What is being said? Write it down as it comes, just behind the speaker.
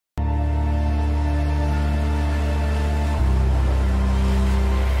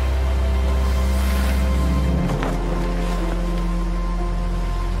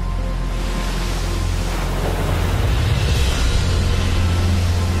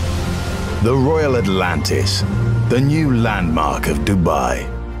The Royal Atlantis, the new landmark of Dubai.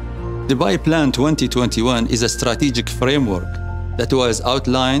 Dubai Plan 2021 is a strategic framework that was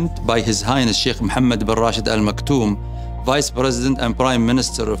outlined by His Highness Sheikh Mohammed bin Rashid Al Maktoum, Vice President and Prime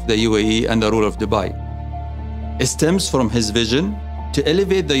Minister of the UAE and the ruler of Dubai. It stems from his vision to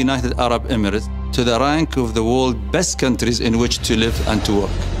elevate the United Arab Emirates to the rank of the world's best countries in which to live and to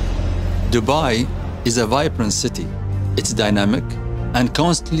work. Dubai is a vibrant city. It's dynamic and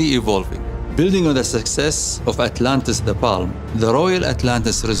constantly evolving. Building on the success of Atlantis the Palm, the Royal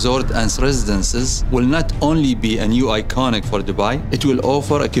Atlantis Resort and Residences will not only be a new iconic for Dubai, it will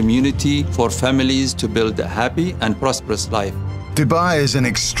offer a community for families to build a happy and prosperous life. Dubai is an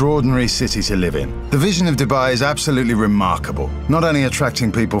extraordinary city to live in. The vision of Dubai is absolutely remarkable, not only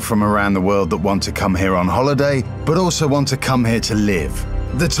attracting people from around the world that want to come here on holiday, but also want to come here to live.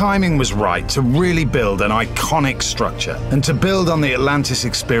 The timing was right to really build an iconic structure and to build on the Atlantis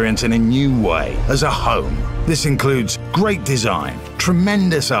experience in a new way, as a home. This includes great design,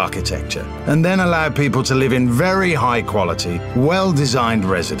 tremendous architecture, and then allow people to live in very high quality, well-designed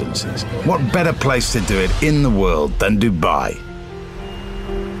residences. What better place to do it in the world than Dubai?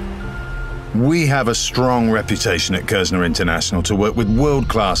 We have a strong reputation at Kerzner International to work with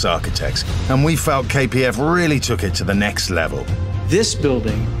world-class architects, and we felt KPF really took it to the next level. This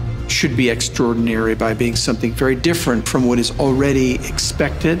building should be extraordinary by being something very different from what is already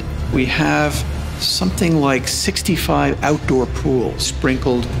expected. We have something like 65 outdoor pools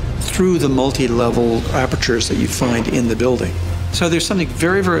sprinkled through the multi-level apertures that you find in the building. So there's something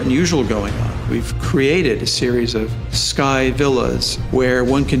very, very unusual going on. We've created a series of sky villas where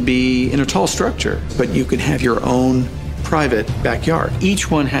one can be in a tall structure, but you can have your own private backyard. Each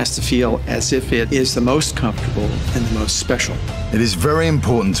one has to feel as if it is the most comfortable and the most special. It is very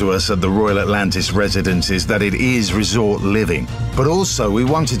important to us at the Royal Atlantis Residences that it is resort living, but also we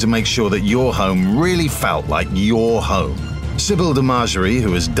wanted to make sure that your home really felt like your home. Sybil de Margerie,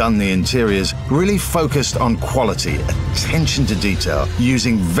 who has done the interiors, really focused on quality, attention to detail,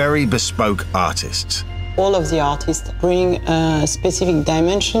 using very bespoke artists. All of the artists bring a specific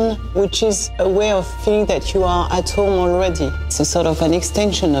dimension, which is a way of feeling that you are at home already. It's a sort of an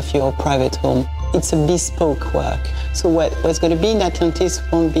extension of your private home. It's a bespoke work. So what's going to be in Atlantis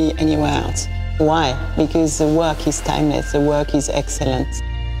won't be anywhere else. Why? Because the work is timeless, the work is excellent.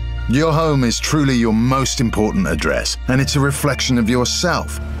 Your home is truly your most important address, and it's a reflection of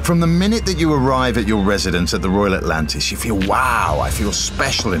yourself. From the minute that you arrive at your residence at the Royal Atlantis, you feel, wow, I feel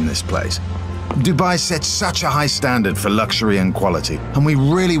special in this place. Dubai sets such a high standard for luxury and quality, and we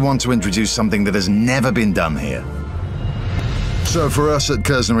really want to introduce something that has never been done here. So for us at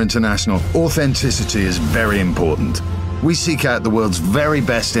Kerzner International, authenticity is very important. We seek out the world's very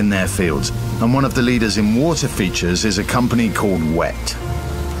best in their fields, and one of the leaders in water features is a company called WET.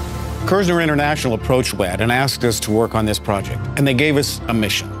 Kerzner International approached WET and asked us to work on this project, and they gave us a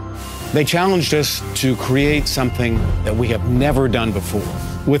mission. They challenged us to create something that we have never done before.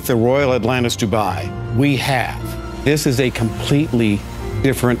 With the Royal Atlantis Dubai, we have. This is a completely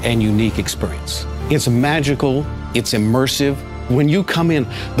different and unique experience. It's magical, it's immersive. When you come in,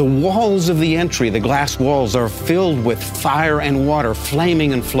 the walls of the entry, the glass walls, are filled with fire and water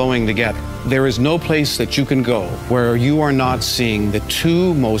flaming and flowing together. There is no place that you can go where you are not seeing the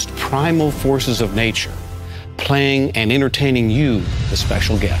two most primal forces of nature playing and entertaining you, the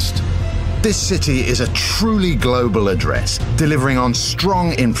special guest. This city is a truly global address, delivering on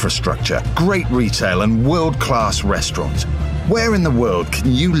strong infrastructure, great retail, and world-class restaurants. Where in the world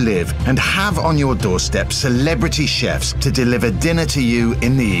can you live and have on your doorstep celebrity chefs to deliver dinner to you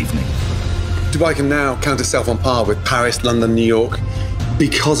in the evening? Dubai can now count itself on par with Paris, London, New York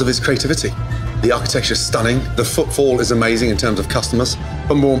because of its creativity. The architecture is stunning, the footfall is amazing in terms of customers,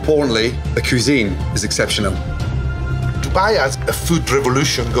 but more importantly, the cuisine is exceptional. Dubai has a food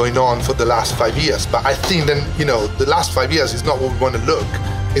revolution going on for the last 5 years, but I think then, the last 5 years is not what we want to look.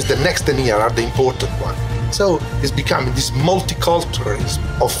 It's the next 10 years are the important one. So it's becoming this multiculturalism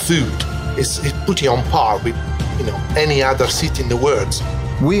of food. It's putting on par with, any other city in the world.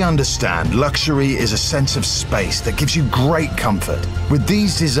 We understand luxury is a sense of space that gives you great comfort. With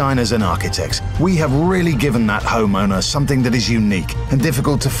these designers and architects, we have really given that homeowner something that is unique and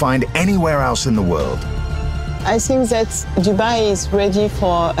difficult to find anywhere else in the world. I think that Dubai is ready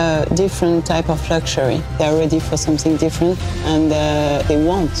for a different type of luxury. They're ready for something different, and they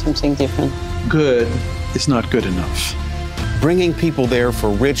want something different. Good is not good enough. Bringing people there for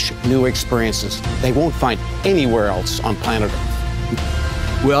rich, new experiences they won't find anywhere else on planet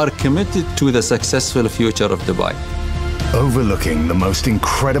Earth. We are committed to the successful future of Dubai. Overlooking the most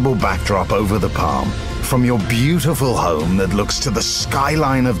incredible backdrop over the Palm, from your beautiful home that looks to the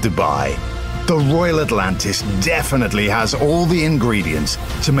skyline of Dubai, the Royal Atlantis definitely has all the ingredients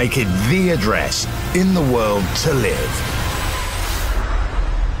to make it the address in the world to live.